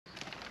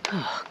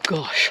Oh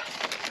gosh,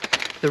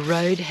 the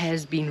road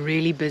has been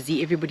really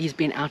busy. Everybody's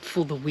been out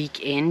for the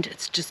weekend.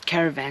 It's just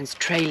caravans,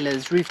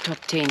 trailers, rooftop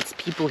tents,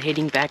 people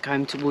heading back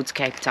home towards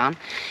Cape Town.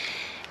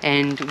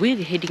 And we're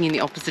heading in the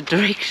opposite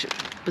direction.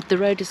 But the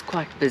road is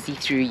quite busy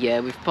through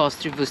here. We've passed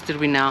through Worcester.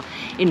 We're now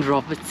in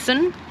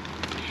Robertson.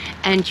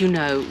 And you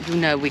know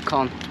we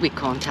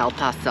can't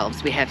help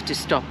ourselves. We have to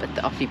stop at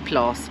the Offie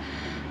Plaas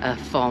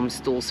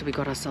Farmstall. So we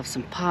got ourselves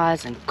some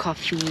pies and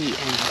coffee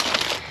and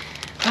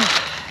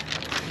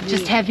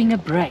just having a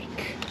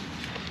break.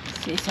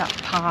 So it's our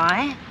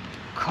pie,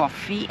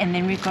 coffee, and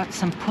then we've got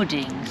some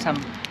pudding, some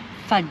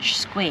fudge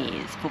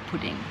squares for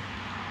pudding.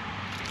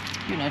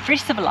 You know, very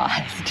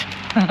civilized.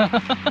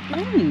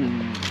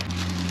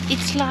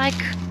 It's like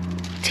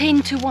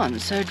 10 to 1,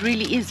 so it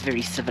really is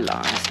very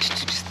civilized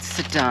to just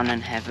sit down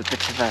and have a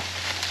bit of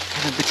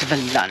a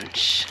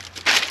lunch.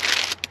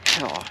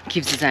 Oh,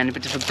 gives Suzanne a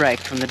bit of a break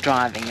from the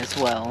driving as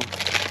well.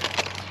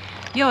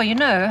 Yeah, you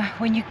know,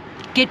 when you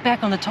get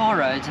back on the tar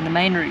roads and the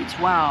main routes,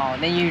 wow,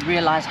 then you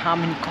realize how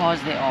many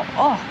cars there are.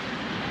 Oh,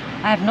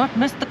 I have not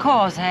missed the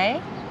cars,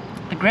 hey?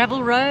 The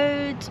gravel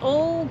roads,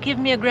 oh, give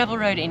me a gravel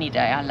road any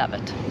day, I love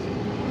it.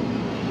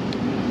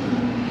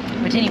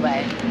 But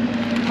anyway,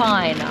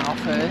 pie now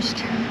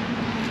first.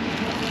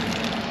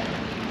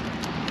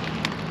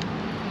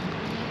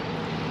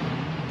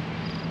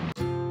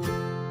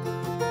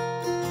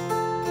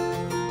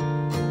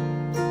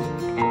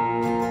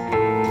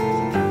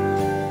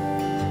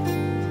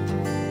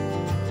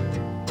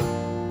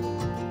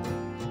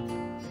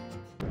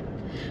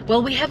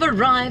 Well, we have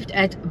arrived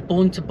at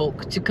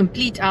Bontebok to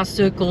complete our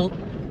circle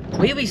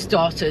where we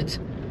started.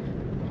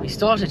 We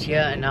started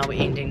here and now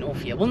we're ending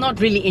off here. Well, not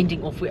really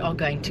ending off. We are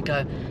going to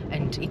go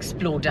and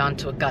explore down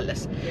to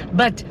Agulhas.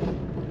 But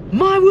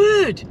my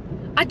word,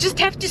 I just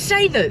have to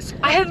say this.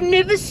 I have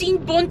never seen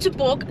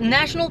Bontebok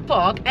National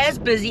Park as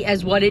busy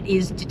as what it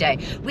is today.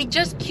 We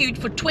just queued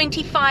for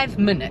 25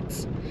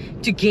 minutes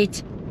to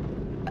get,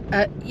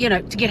 to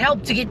get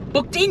help, to get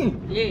booked in.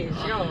 Yes,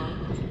 yeah.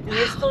 And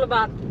there's still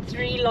about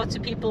 3 lots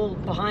of people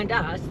behind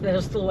us that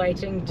are still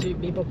waiting to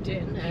be booked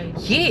in. And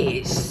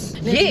yes.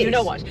 You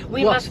know what?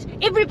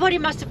 Everybody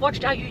must have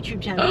watched our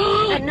YouTube channel.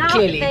 And now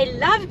clearly. They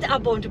loved our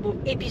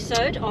Bontebok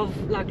episode of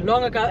like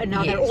long ago, and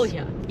now they're all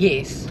here.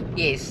 Yes.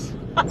 Yes.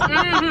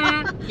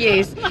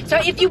 Yes. So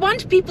if you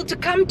want people to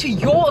come to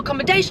your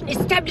accommodation,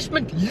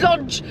 establishment,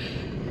 lodge,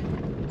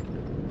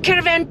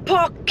 caravan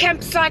park,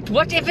 campsite,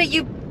 whatever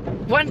you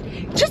want,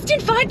 just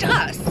invite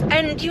us,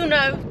 and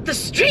the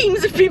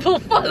streams of people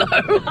follow.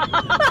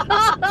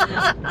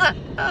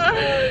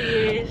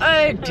 Yes.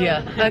 Oh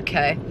dear.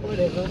 Okay.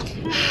 Whatever.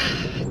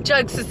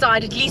 Jokes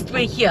aside, at least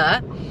we're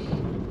here,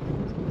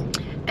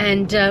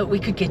 and we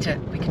could get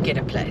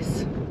a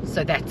place,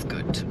 so that's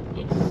good.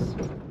 Yes.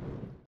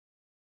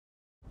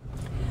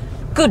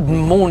 Good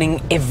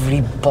morning,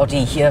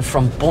 everybody, here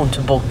from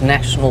Bontebok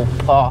National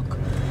Park.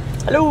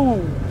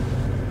 Hello.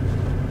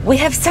 We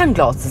have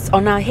sunglasses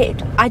on our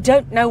head. I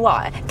don't know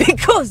why.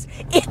 Because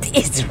it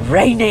is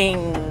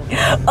raining.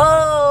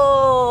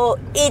 Oh,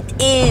 it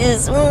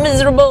is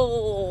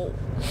miserable.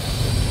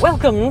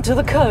 Welcome to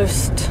the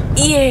coast.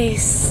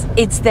 Yes,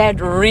 it's that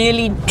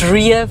really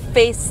drear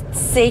fest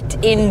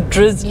set in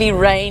drizzly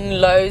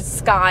rain, low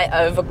sky,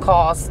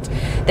 overcast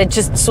that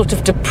just sort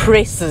of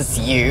depresses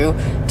you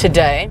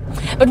today.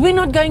 But we're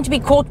not going to be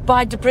caught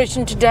by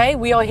depression today.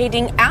 We are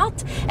heading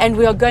out and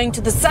we are going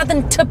to the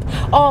southern tip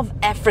of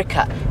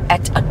Africa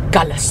at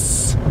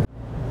Agulhas.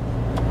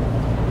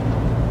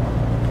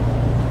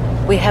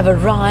 We have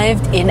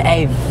arrived in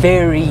a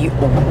very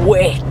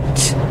wet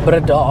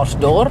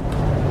Bredasdorp.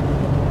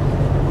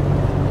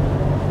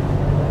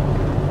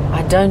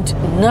 I don't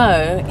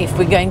know if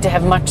we're going to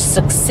have much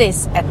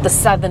success at the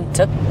southern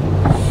tip,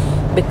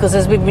 because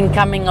as we've been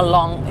coming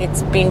along,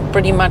 it's been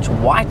pretty much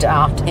white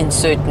out in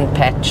certain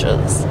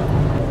patches.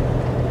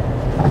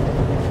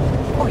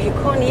 Oh, you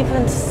can't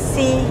even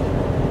see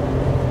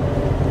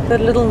the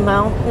little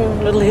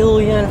mountain, little hill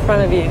here in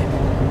front of you.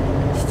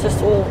 It's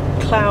just all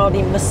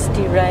cloudy,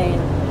 misty rain.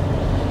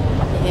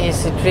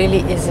 Yes, it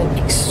really is an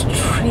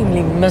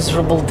extremely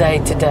miserable day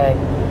today.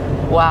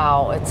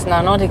 Wow, it's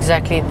now not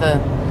exactly the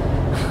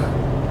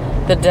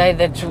day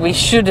that we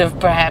should have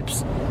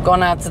perhaps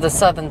gone out to the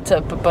southern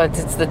tip, but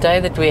it's the day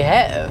that we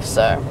have,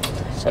 so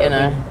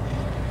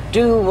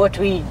do what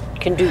we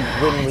can do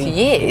when we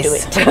do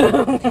it.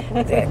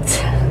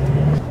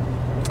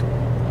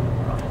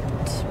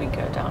 Right, we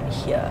go down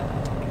here.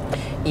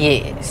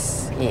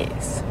 Yes.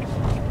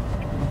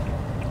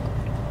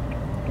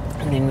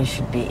 And then we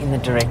should be in the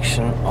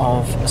direction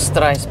of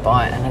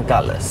Struisbaai and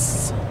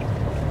Agulhas.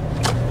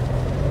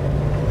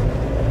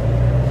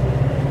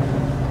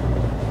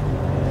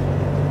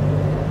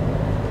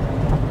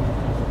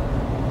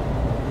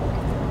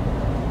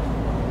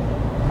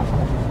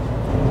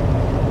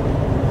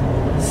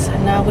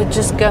 Now we're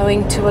just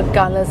going to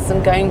Agulhas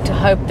and going to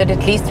hope that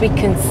at least we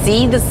can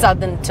see the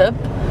southern tip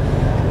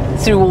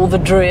through all the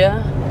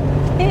drear.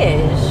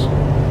 Yes.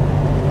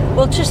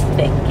 Well, just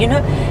think,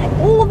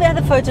 all the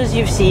other photos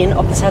you've seen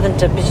of the southern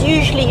tip is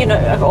usually, you know,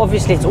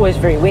 obviously it's always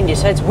very windy,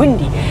 so it's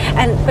windy,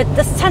 but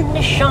the sun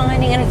is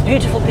shining and it's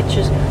beautiful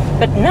pictures.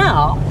 But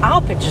now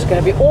our picture is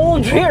going to be all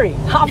dreary.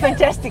 How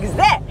fantastic is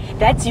that?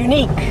 That's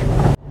unique.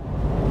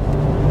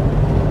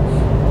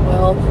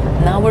 Well,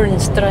 now we're in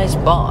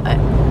Struisbaai.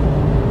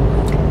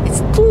 It's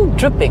still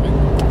dripping,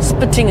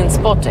 spitting and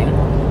spotting.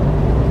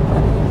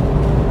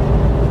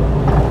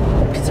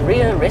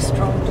 Pizzeria,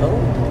 restaurant, oh,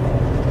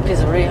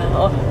 pizzeria,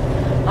 oh,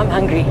 I'm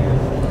hungry.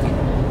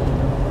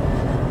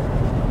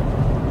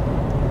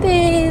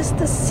 There's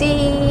the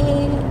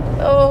sea.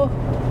 Oh,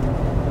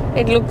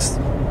 it looks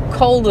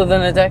colder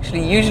than it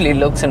actually usually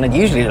looks, and it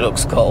usually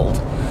looks cold.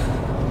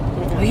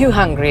 Are you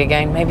hungry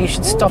again? Maybe you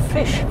should stop.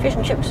 Fish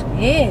and chips.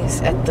 Yes,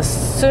 at the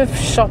surf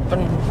shop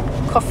and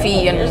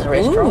coffee and here's a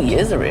restaurant. Ooh,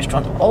 here's a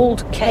restaurant.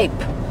 Old Cape.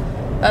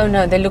 Oh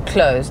no, they look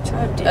closed.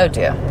 Oh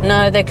dear.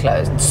 No, they're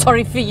closed.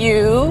 Sorry for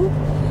you.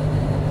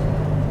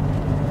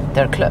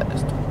 They're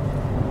closed.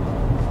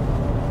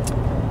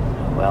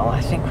 Well,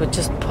 I think we'll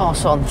just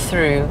pass on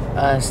through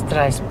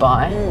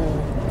Struisbaai.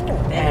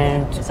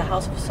 And it's a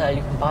house for sale.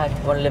 You can buy it if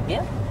you want to live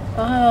here.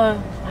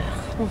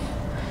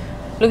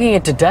 Looking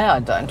at today, I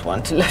don't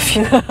want to live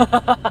here.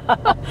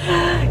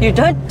 You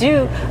don't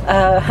do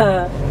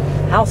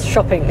house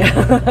shopping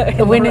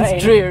When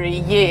it's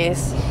dreary,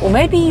 yes. Or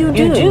maybe you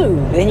do. You do.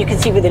 Then you can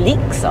see where the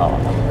leaks are.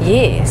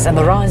 Yes, and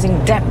the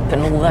rising damp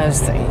and all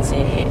those things.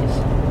 Yes.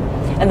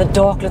 And the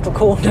dark little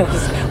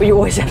corners where you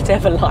always have to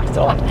have a light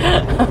on.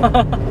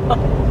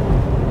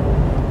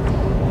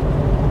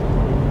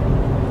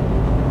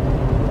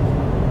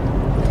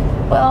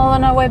 Well,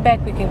 on our way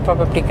back, we can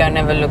probably go and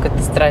have a look at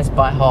the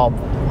Struisbaai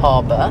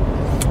harbour.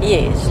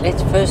 Yes,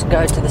 let's first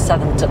go to the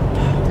southern tip.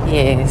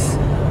 Yes.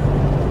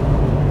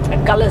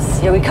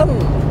 Agulhas, here we come.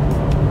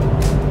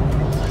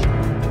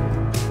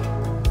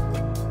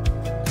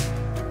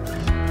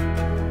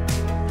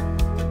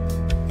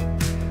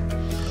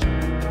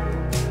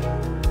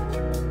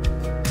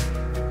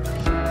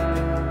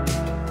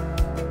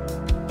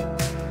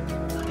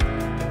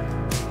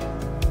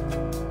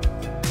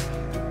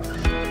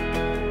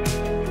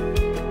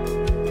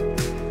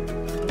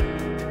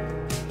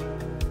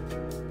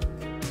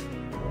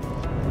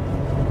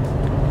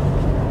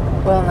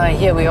 Well, now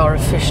here we are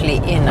officially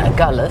in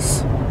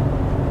Agulhas.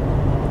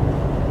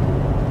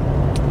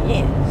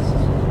 Yes.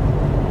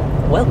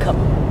 Welcome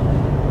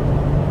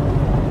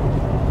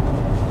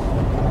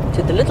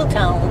to the little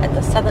town at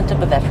the southern tip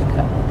of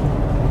Africa.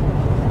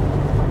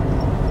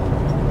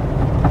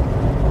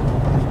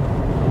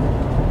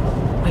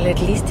 Well, at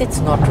least it's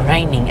not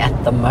raining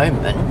at the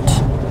moment.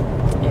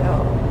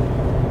 Yeah.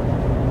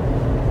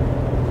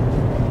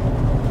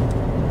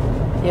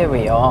 Here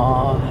we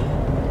are.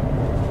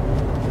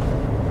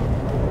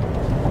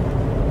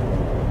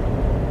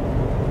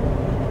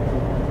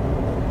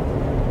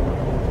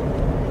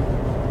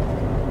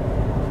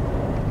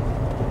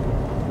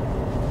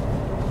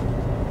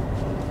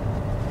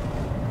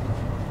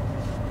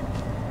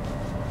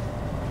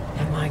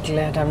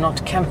 Glad I'm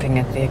not camping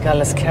at the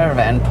Agulhas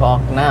Caravan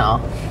Park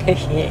now.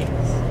 Yes.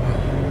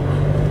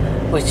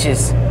 Which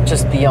is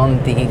just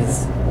beyond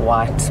these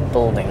white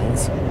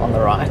buildings on the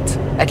right.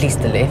 At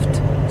least the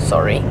left.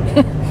 Sorry.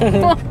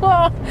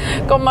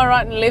 Got my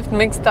right and left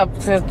mixed up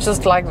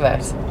just like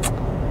that.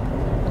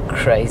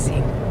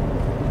 Crazy.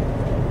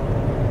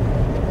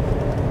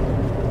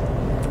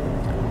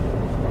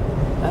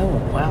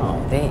 Oh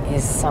wow, there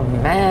is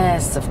some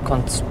massive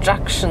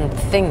construction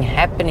thing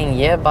happening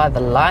here by the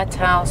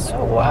lighthouse.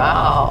 Oh,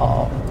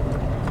 wow.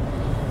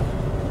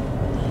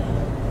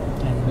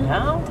 And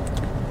now?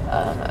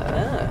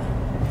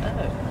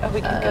 We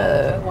can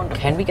go.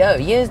 Can we go?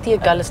 Here's the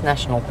Agulhas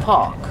National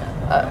Park.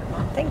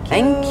 Thank you.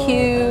 Thank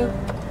you.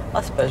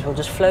 I suppose we'll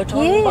just float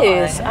on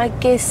Yes, by. I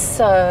guess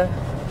so.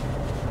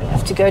 We'll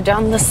have to go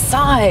down the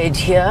side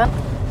here.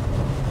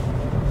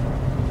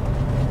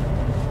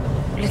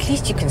 Well, at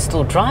least you can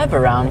still drive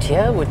around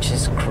here, which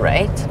is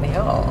great.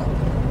 Yeah.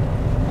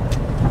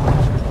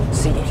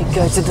 So you can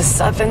go to the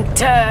southern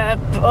tip.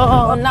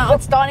 Oh, now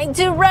it's starting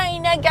to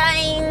rain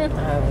again.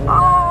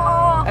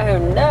 Oh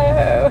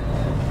no.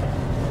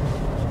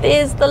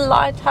 There's the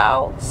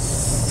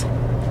lighthouse.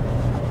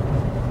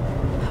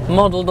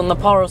 Modelled on the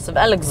Paros of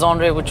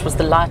Alexandria, which was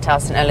the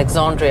lighthouse in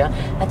Alexandria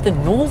at the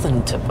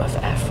northern tip of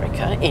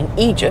Africa in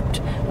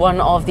Egypt,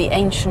 one of the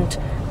ancient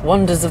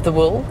wonders of the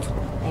world,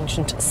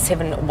 ancient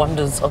 7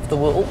 wonders of the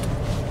world.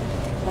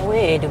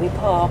 Where do we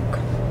park?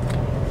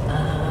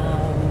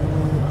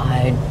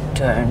 I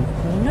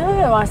don't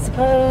know, I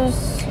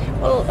suppose.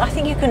 Well, I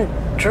think you can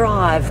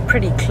drive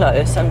pretty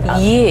close.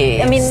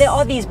 Yes. I mean, there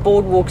are these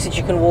boardwalks that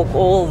you can walk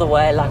all the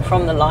way, like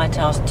from the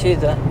lighthouse to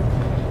the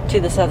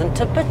southern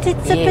tip, but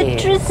it's a bit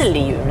drizzly,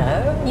 you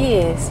know.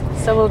 Yes.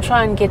 So we'll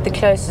try and get the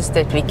closest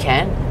that we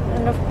can.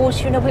 And of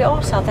course, you know, we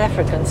are South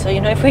Africans, so you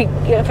know, if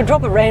a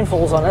drop of rain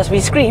falls on us, we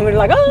scream and we're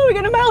like, oh, we're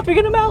gonna melt, we're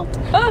gonna melt.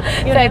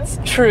 That's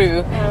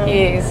true.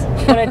 Yes.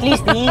 But at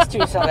least these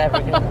two South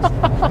Africans.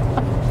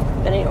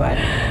 But anyway.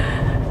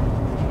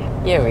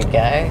 Here we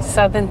go.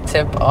 Southern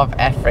tip of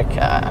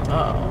Africa.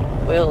 Oh.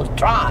 we'll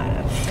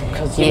drive.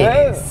 Because, you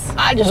Yes. know,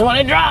 I just want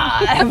to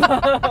drive.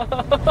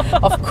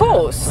 Of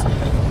course.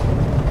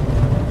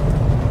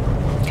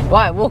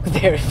 Why walk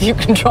there if you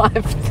can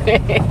drive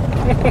there?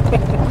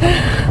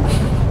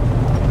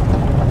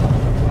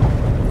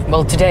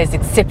 Well, today's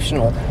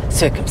exceptional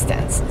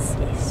circumstances.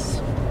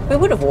 Yes. We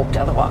would have walked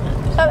otherwise.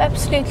 Oh,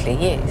 absolutely,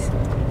 yes.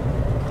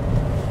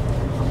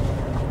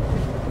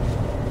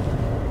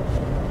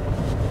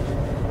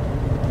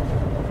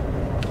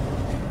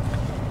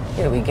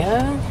 Here we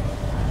go.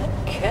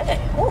 Okay.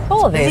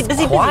 Oh, there's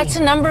busy, quite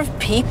busy. a number of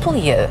people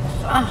here.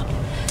 Ah,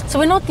 so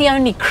we're not the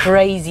only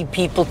crazy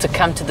people to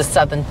come to the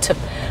southern tip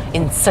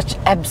in such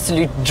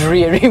absolute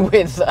dreary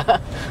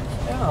weather.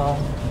 Oh.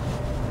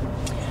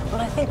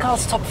 Well, I think I'll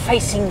stop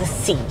facing the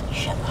sea,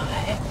 shall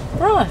I?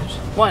 Right,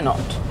 why not?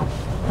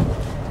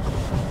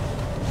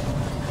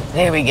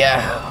 There we go.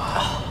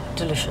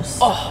 Delicious.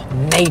 Oh,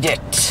 made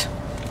it.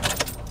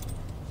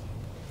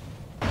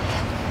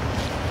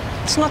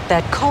 It's not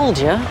that cold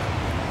here.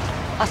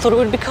 I thought it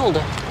would be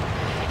colder.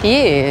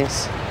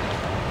 Yes.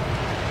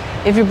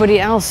 Everybody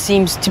else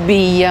seems to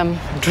be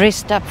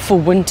dressed up for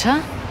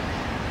winter.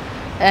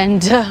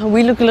 And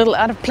we look a little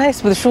out of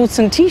place with shorts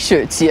and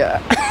t-shirts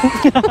here.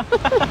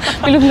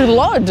 We look a little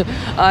odd,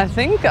 I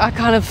think. I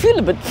kind of feel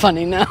a bit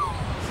funny now.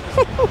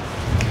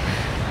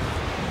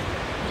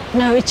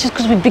 No, it's just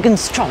because we're big and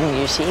strong,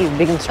 you see. We're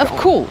big and strong. Of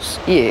course,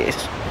 yes.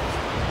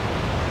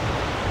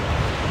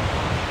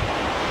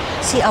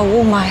 See, I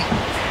wore my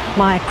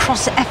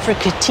Cross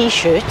Africa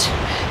t-shirt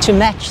to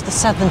match the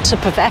southern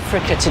tip of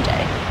Africa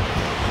today.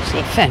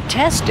 See,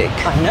 fantastic.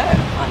 I know.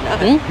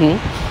 Mm-hmm.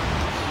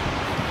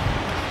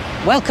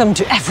 Welcome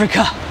to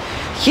Africa.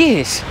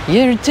 Yes,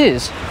 here it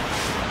is.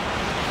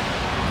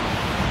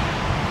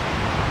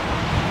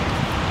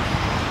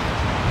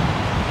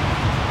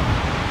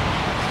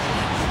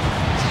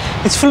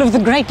 It's full of the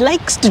Great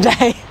Lakes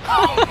today.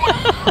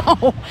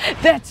 Oh,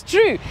 that's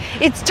true.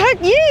 It's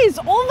yes,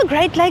 all the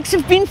Great Lakes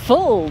have been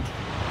filled.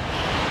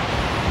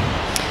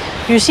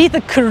 You see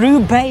the Karoo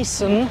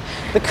Basin,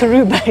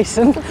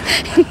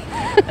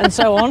 and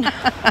so on.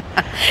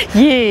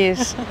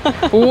 Yes.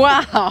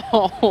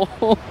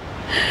 Wow.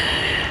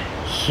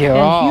 Yeah.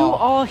 And you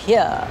are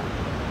here.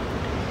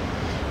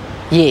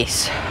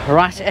 Yes,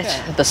 right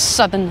at the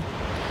southern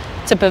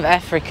tip of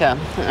Africa.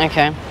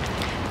 Okay.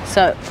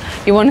 So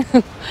you want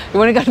to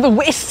go to the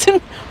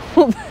western,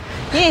 or the,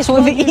 Yes, or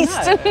well, the you know.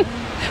 eastern,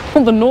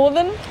 or the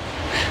northern?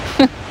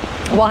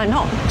 Why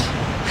not?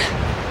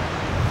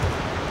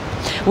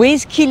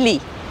 Where's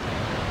Kili?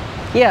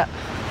 Yeah.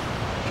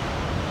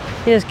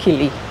 Here's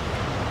Kili.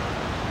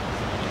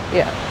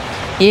 Yeah.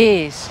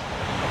 Yes.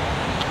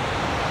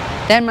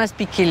 That must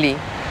be Kili.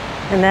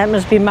 And that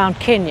must be Mount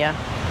Kenya.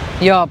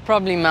 Yeah,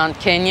 probably Mount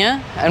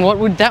Kenya. And what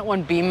would that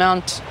one be?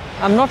 Mount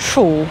I'm not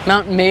sure.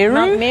 Meru?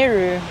 Mount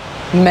Meru,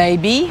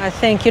 Maybe. I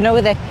think. You know,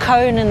 with that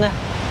cone and the...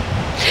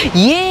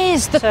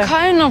 Yes, the So-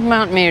 cone of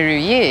Mount Meru,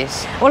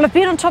 yes. Well, I've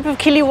been on top of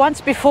Kili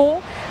once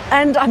before,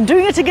 and I'm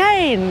doing it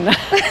again.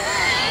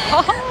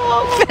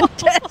 Oh,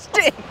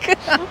 fantastic.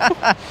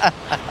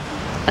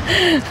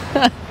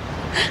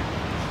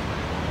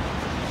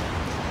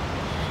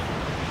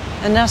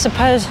 And now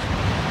suppose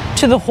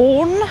to the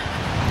Horn,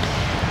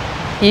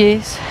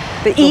 Yes.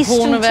 the The eastern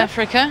Horn of tip.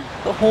 Africa.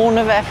 The Horn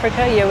of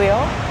Africa, here we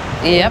are.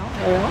 Yep.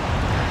 Here we are.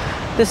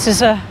 This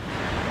is a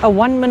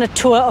 1-minute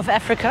tour of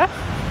Africa.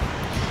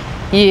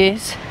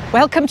 Yes.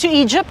 Welcome to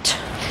Egypt,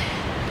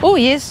 Oh,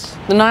 yes.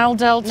 The Nile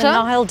Delta. the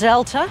Nile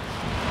Delta.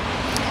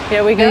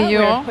 Here we go. There you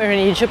are. We're in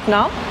Egypt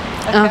now.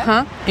 Okay.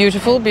 Uh-huh.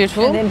 Beautiful,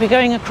 beautiful. And then we're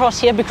going across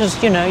here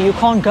because, you know, you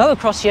can't go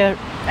across here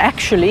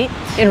actually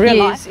in real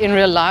Yes, life. in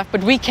real life,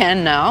 but we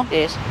can now.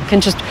 Yes. We can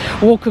just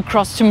walk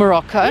across to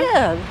Morocco.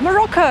 Yeah,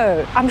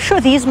 Morocco. I'm sure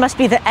these must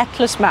be the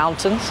Atlas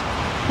Mountains,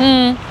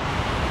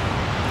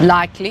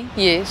 Likely,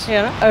 yes. you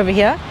know, over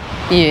here.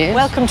 Yes.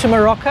 Welcome to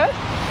Morocco.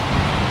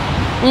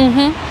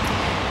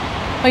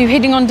 Are you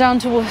heading on down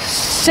to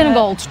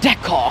Senegal, to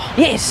Dakar?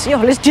 Yes, yeah,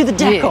 let's do the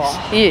Dakar.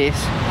 Yes,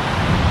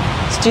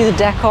 Let's do the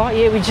Dakar.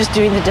 Yeah, we're just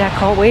doing the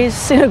Dakar. Where's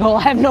Senegal?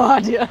 I have no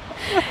idea.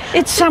 yes.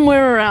 It's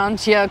somewhere around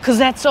here, because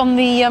that's on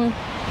the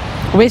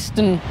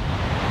westernmost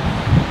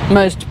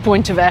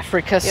point of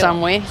Africa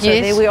somewhere. So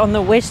yes. there we're on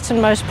the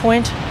westernmost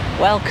point.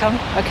 Welcome.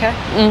 Okay.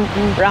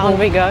 Round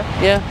we go.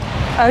 Yeah.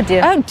 Oh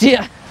dear. Oh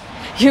dear.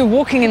 You're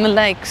walking in the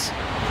lakes.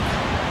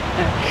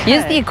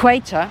 Here's the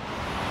equator.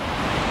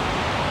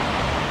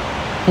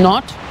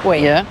 Not? Where?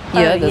 Yeah,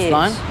 yeah, Oh, this yes.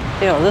 line.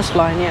 Yeah, this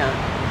line, yeah.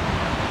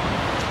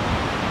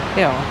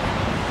 Yeah.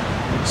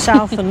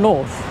 South and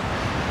north.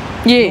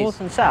 Yes. North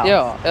and south.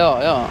 Yeah, yeah,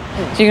 yeah.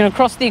 So you're going to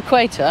cross the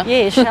equator?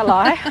 Yeah, shall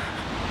I?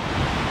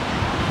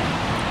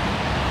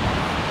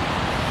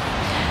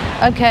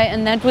 Okay,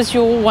 and that was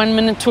your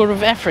 1-minute tour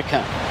of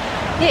Africa.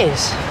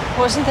 Yes.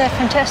 Wasn't that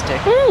fantastic?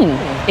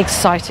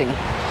 Exciting.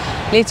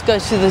 Let's go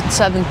to the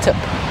southern tip.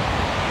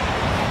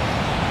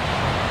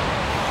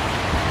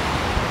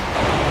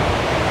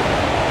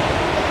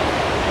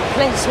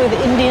 Place where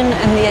the Indian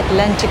and the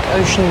Atlantic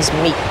Oceans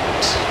meet.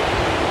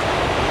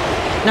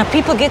 Now,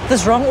 people get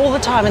this wrong all the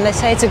time, and they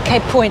say it's at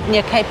Cape Point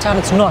near Cape Town.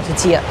 It's not,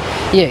 it's here.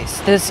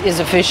 Yes, this is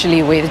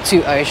officially where the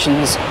two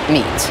oceans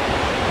meet.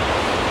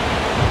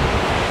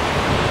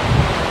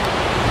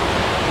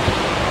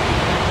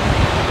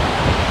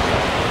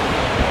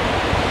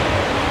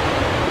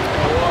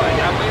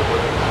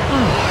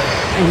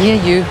 Oh, and here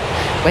you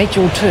wait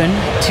your turn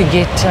to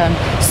get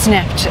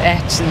snapped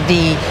at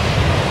the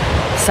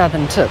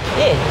southern tip.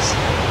 Yes.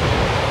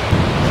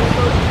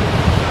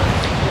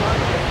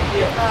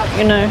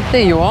 You know,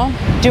 There you are.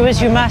 do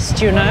as you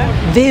must, you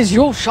know. There's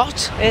your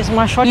shot. There's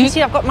my shot. You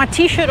see, I've got my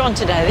T-shirt on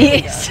today. There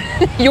you Yes,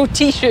 your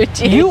T-shirt.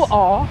 Yes. You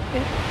are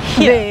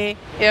here. There.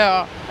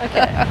 Yeah.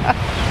 Okay.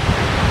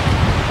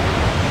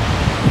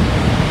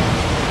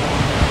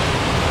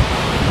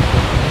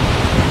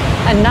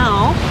 And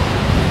now,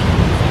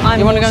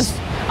 You wanna go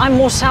I'm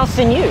more south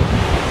than you.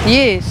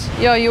 Yes.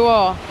 Yeah, you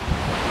are.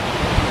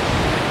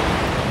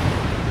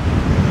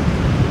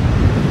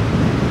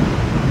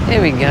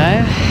 There we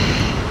go.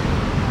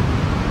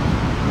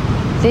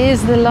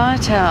 There's the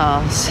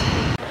lighthouse.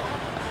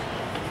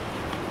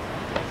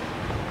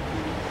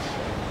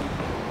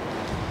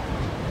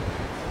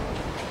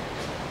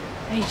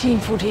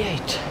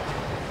 (1848).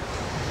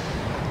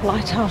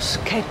 Lighthouse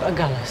Cape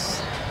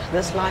Agulhas.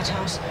 This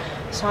lighthouse,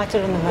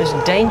 sited on the most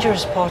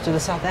dangerous part of the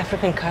South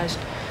African coast,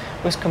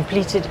 was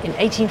completed in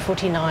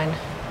 1849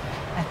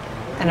 at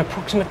an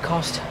approximate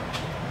cost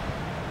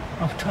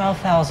of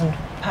 £12,000.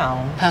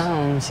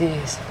 Pounds,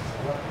 yes.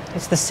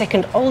 It's the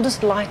second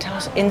oldest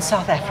lighthouse in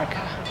South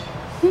Africa.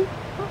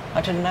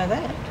 I didn't know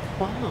that.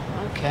 Wow,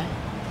 okay.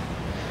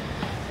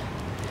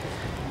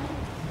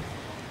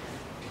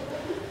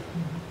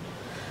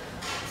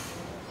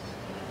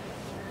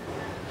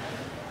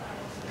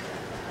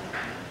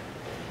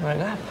 You want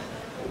to go up?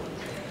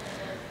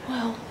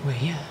 Well, we're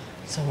here,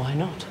 so why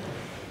not?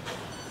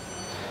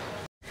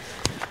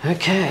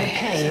 Okay.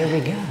 Okay, here we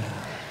go.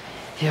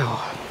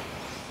 Yeah.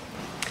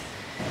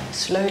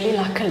 Slowly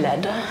like a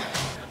ladder.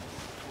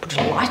 Put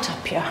a light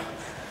up here.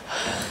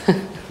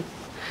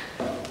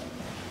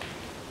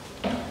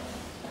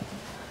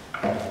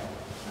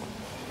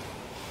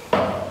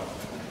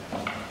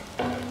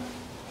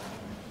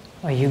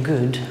 Are you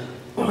good?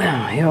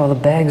 Wow, yeah, the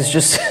bag's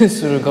just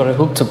sort of got a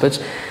hook to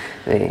it.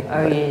 There.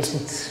 Oh yes,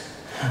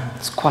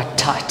 It's quite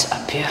tight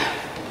up here.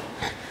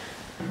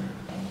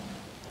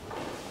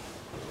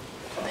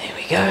 There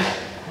we go.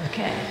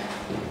 okay.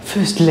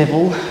 First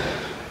level.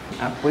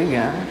 Up we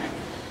go.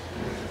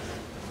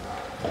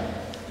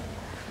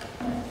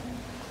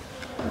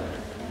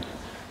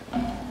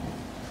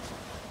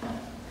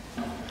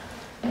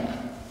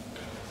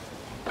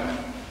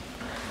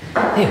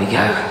 There we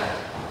go.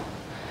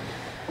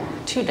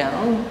 2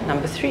 down,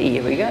 number 3,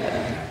 here we go.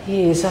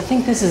 Yes, I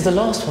think this is the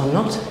last one,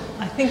 not?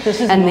 I think this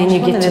is And the then last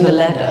you one, get and to then the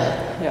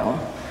ladder. Yeah.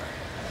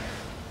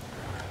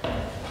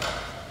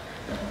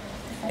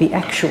 The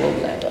actual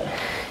ladder.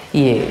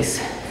 Yes.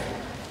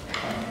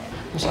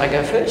 Shall I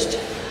go first?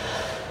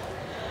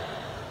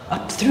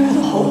 Up through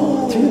the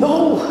hole. Through the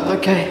hole.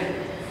 Okay.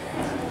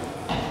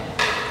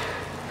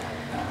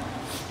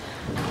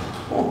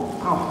 Oh,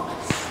 wow.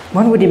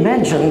 One would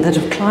imagine that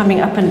of climbing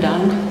up and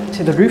down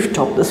to the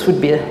rooftop, this would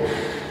be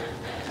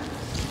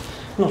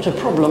not a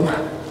problem.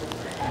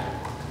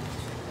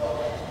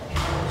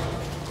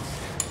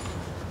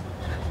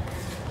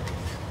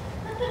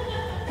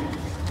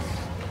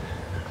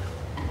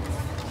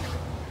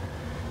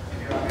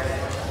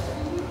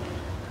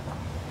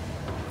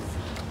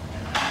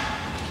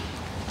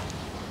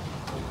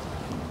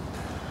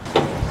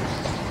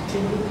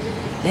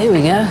 There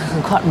we go.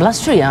 It's quite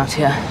blustery out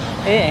here.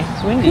 Yeah,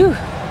 it's windy.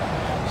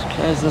 Let's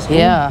close this door.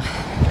 Yeah.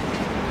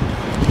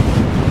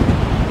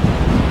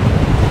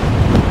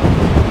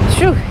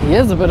 Phew,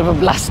 here's a bit of a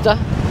bluster.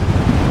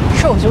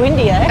 Sure, it's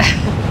windy, eh?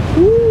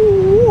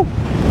 Ooh.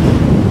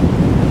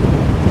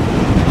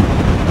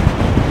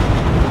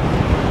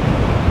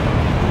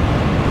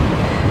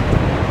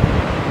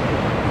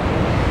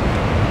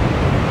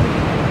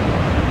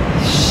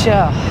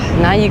 Sure.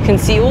 Now you can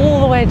see all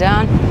the way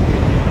down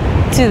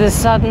to the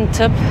southern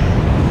tip.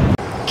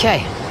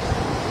 Okay.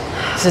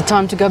 Is it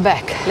time to go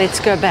back? Let's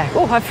go back.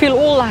 Oh, I feel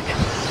all like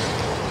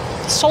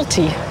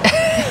salty.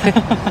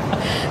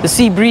 The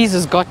sea breeze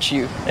has got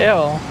you.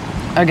 Yeah.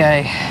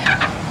 Okay.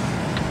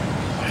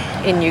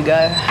 In you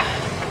go.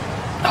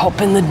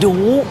 Hop in the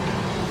door.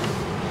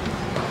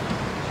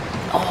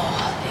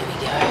 Oh, there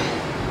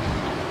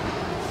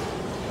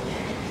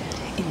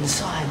we go.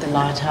 Inside the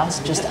lighthouse,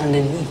 just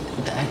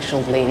underneath the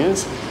actual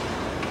lens.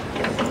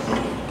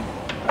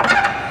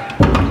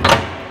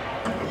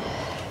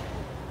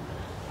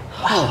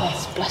 Wow,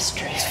 that's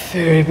blustery. It's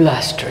very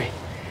blustery.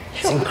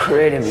 It's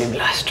incredibly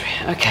blustery.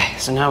 Okay,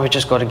 so now we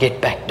just got to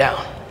get back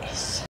down.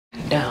 Yes.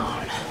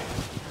 Down.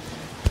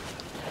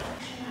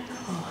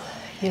 Oh,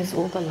 here's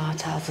all the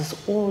lighthouses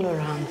all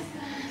around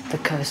the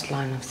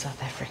coastline of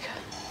South Africa.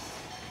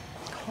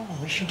 Oh,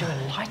 we should do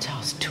a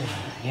lighthouse tour,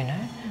 you know?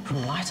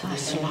 From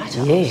lighthouse to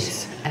lighthouse.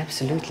 Yes,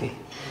 absolutely.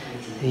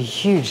 A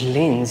huge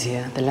lens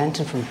here, the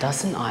lantern from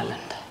Dussen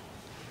Island,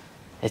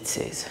 it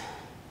says.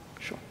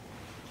 Sure.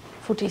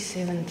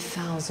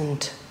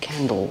 47,000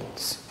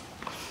 candles.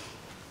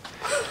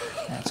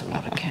 That's a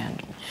lot of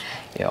candles.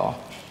 Yeah.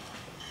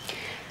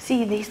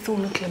 See, there's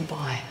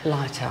Zuidse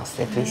Lighthouse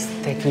that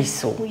we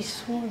saw. We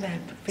saw that,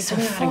 but we So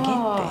didn't know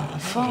how to get there.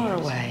 far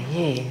away,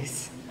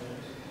 yes.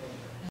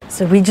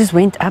 So we just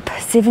went up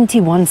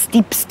 71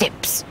 steep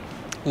steps,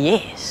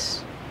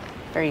 Yes.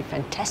 Very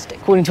fantastic.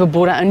 according to a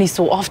board I only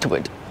saw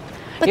afterward.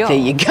 But Yeah. there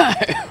you go.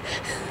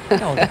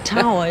 Oh, the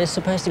tower is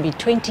supposed to be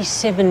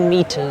 27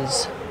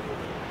 meters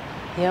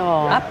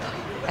Yeah. up,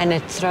 and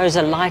it throws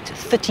a light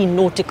 30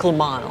 nautical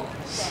miles.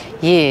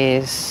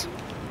 Yes.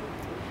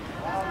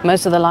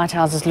 Most of the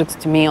lighthouses, looks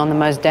to me, on the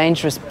most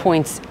dangerous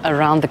points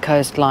around the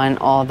coastline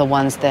are the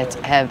ones that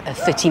have a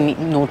 30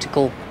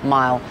 nautical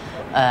mile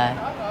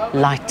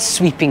light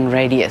sweeping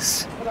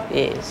radius.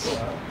 Yes.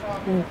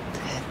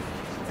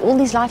 All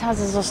these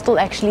lighthouses are still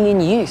actually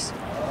in use.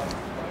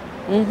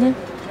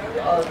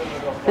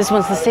 This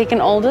one's the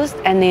second oldest,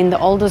 and then the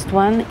oldest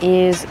one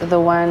is the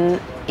one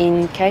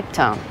in Cape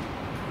Town.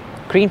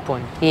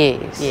 Greenpoint.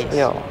 Yes. Yes,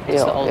 Yeah, it's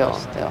yeah, the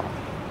oldest. Yeah,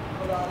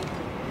 yeah.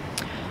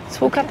 Let's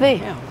walk up there.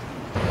 Yeah.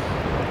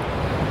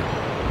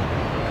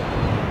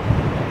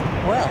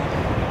 Well,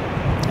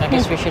 I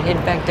guess we should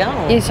head back down.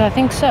 Or? Yes, I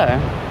think so.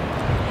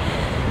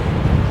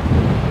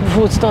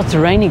 Before it starts to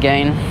rain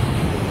again.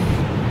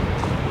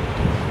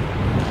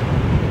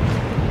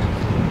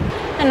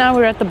 And now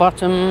we're at the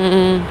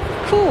bottom.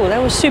 Cool,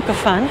 that was super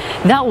fun.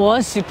 That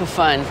was super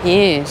fun.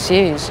 Yes,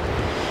 yes.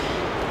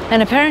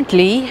 And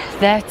apparently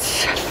that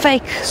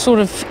fake sort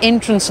of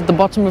entrance at the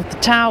bottom of the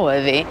tower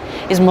there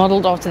is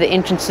modelled after the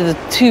entrance to the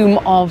tomb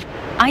of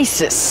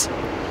Isis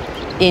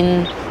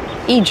in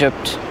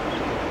Egypt,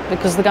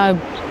 because the guy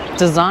who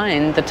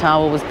designed the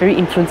tower was very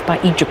influenced by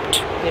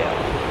Egypt. Yeah.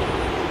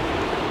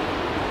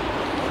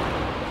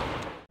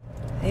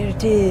 There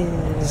it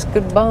is.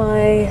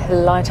 Goodbye,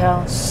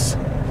 lighthouse.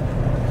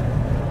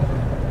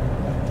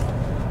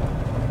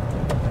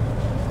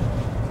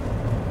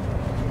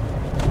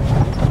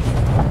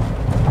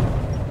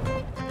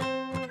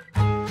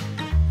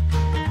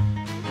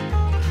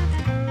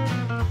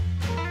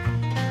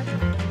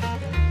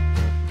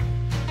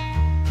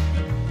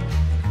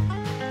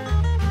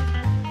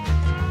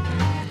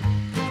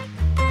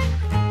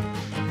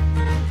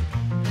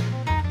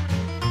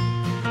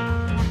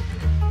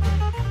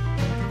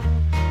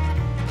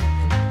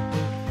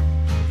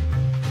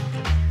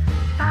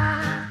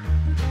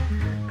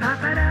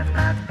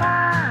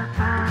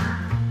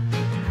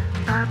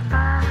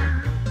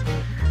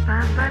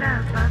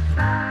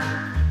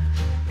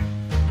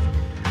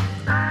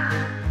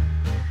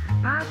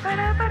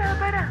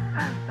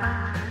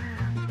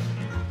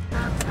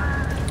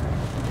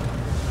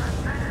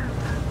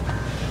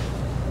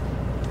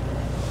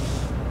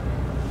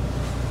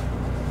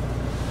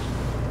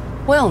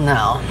 Well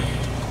now,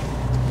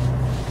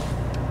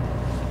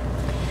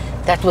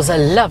 that was a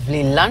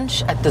lovely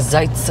lunch at the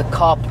Zuidse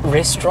Kaap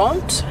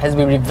restaurant as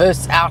we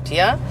reverse out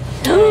here.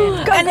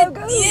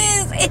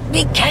 Yes, it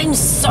became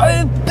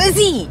so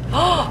busy.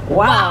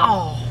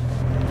 Wow.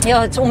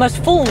 Yeah, it's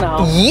almost full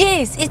now.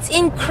 Yes, it's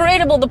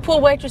incredible. The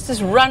poor waitress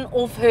has run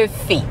off her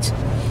feet.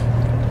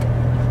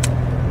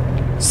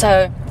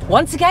 So,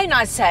 once again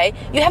I say,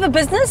 you have a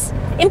business,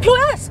 employ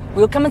us.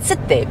 We'll come and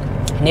sit there.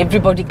 And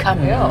everybody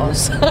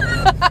comes.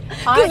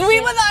 Because we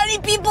were the only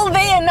people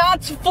there, now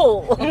it's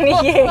full.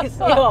 Yes,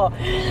 yeah.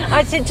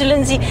 I said to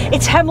Lindsay,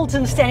 it's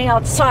Hamilton standing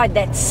outside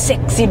that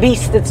sexy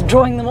beast that's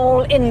drawing them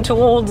all in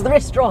towards the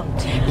restaurant.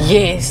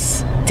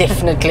 Yes,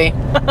 definitely.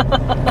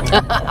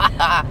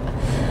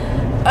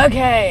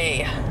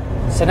 Okay,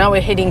 so now we're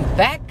heading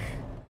back.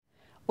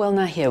 Well,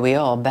 now here we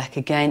are back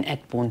again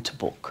at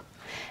Bontebok.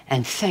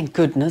 And thank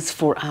goodness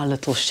for our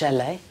little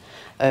chalet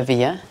over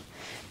here,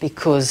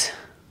 because,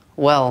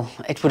 well,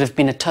 it would have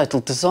been a total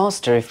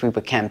disaster if we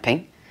were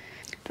camping.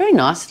 Very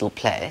nice little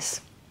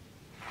place.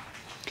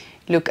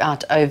 Look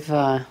out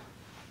over,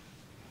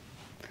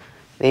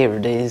 there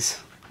it is,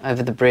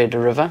 over the Breda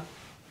River.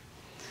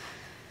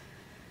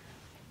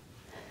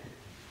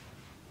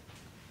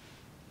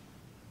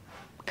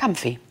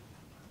 Comfy.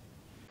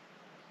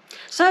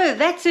 So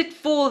that's it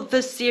for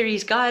this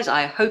series, guys.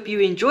 I hope you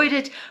enjoyed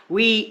it.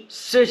 We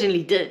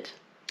certainly did.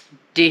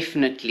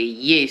 Definitely,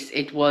 yes.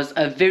 It was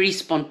a very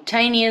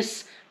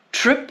spontaneous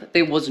trip.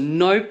 There was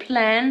no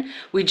plan.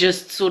 We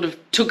just sort of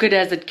took it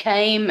as it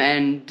came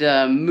and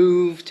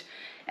moved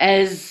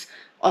as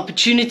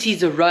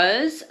opportunities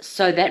arose.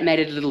 So that made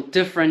it a little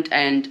different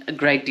and a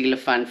great deal of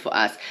fun for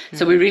us.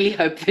 So we really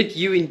hope that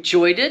you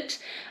enjoyed it.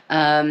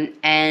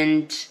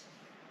 And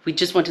we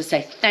just want to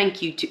say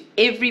thank you to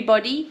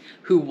everybody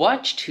who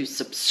watched, who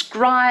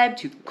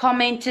subscribed, who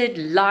commented,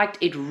 liked.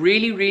 It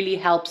really, really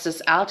helps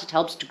us out. It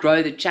helps to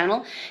grow the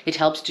channel. It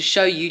helps to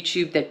show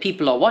YouTube that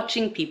people are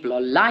watching, people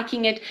are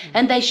liking it,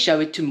 and they show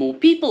it to more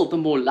people. The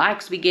more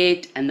likes we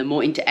get and the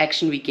more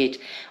interaction we get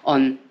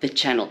on the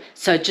channel.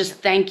 So just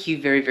thank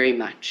you very, very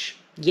much.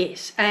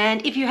 Yes,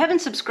 and if you haven't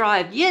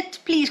subscribed yet,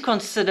 please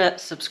consider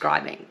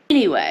subscribing.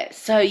 Anyway,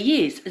 so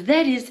yes,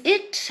 that is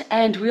it,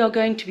 and we are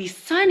going to be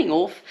signing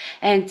off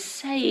and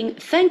saying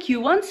thank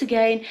you once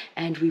again,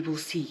 and we will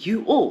see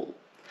you all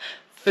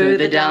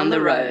further down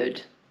the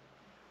road.